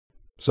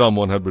Psalm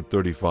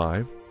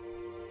 135.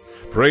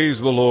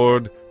 Praise the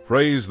Lord,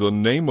 praise the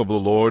name of the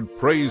Lord,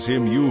 praise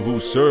him, you who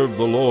serve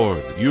the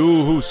Lord,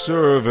 you who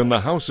serve in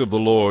the house of the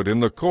Lord, in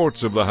the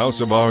courts of the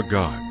house of our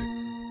God.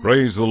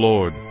 Praise the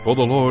Lord, for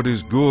the Lord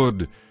is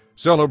good.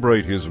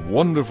 Celebrate his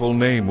wonderful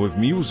name with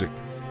music,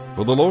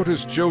 for the Lord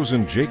has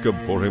chosen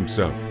Jacob for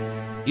himself,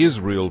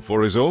 Israel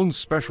for his own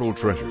special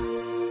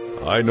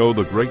treasure. I know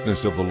the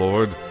greatness of the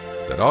Lord,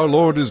 that our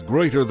Lord is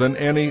greater than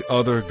any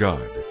other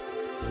God.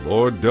 The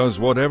Lord does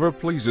whatever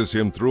pleases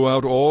him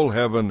throughout all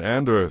heaven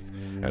and earth,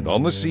 and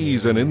on the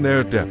seas and in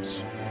their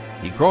depths.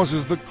 He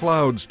causes the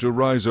clouds to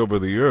rise over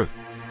the earth.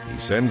 He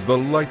sends the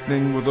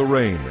lightning with the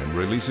rain, and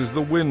releases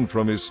the wind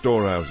from his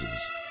storehouses.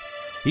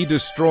 He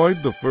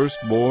destroyed the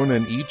firstborn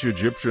in each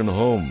Egyptian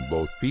home,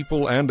 both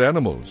people and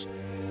animals.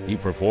 He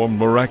performed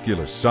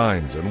miraculous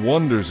signs and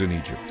wonders in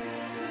Egypt.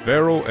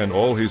 Pharaoh and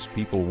all his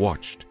people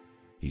watched.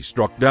 He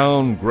struck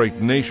down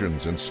great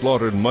nations and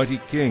slaughtered mighty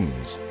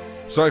kings.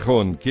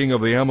 Sihon, king of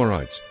the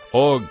Amorites,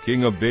 Og,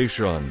 king of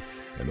Bashan,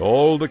 and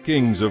all the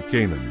kings of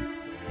Canaan.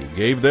 He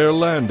gave their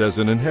land as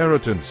an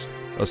inheritance,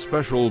 a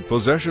special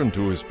possession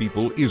to his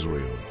people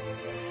Israel.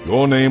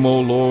 Your name,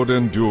 O Lord,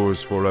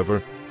 endures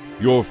forever.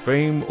 Your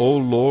fame, O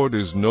Lord,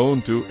 is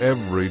known to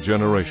every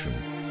generation.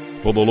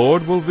 For the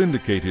Lord will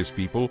vindicate his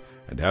people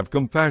and have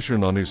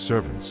compassion on his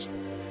servants.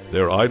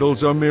 Their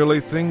idols are merely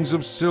things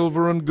of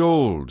silver and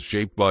gold,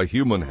 shaped by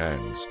human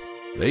hands.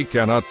 They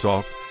cannot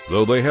talk,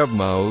 though they have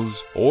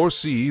mouths, or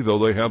see, though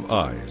they have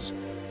eyes.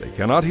 They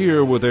cannot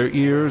hear with their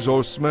ears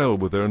or smell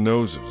with their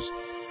noses.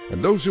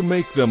 And those who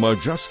make them are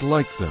just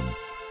like them,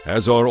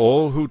 as are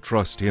all who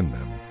trust in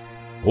them.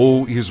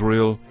 O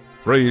Israel,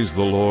 praise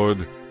the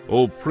Lord.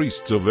 O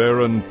priests of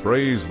Aaron,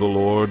 praise the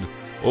Lord.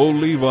 O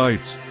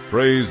Levites,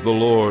 praise the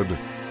Lord.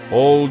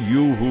 All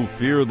you who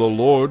fear the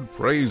Lord,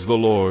 praise the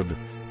Lord.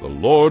 The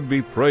Lord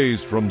be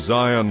praised from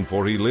Zion,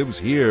 for he lives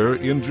here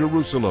in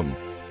Jerusalem.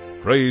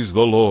 Praise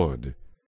the Lord.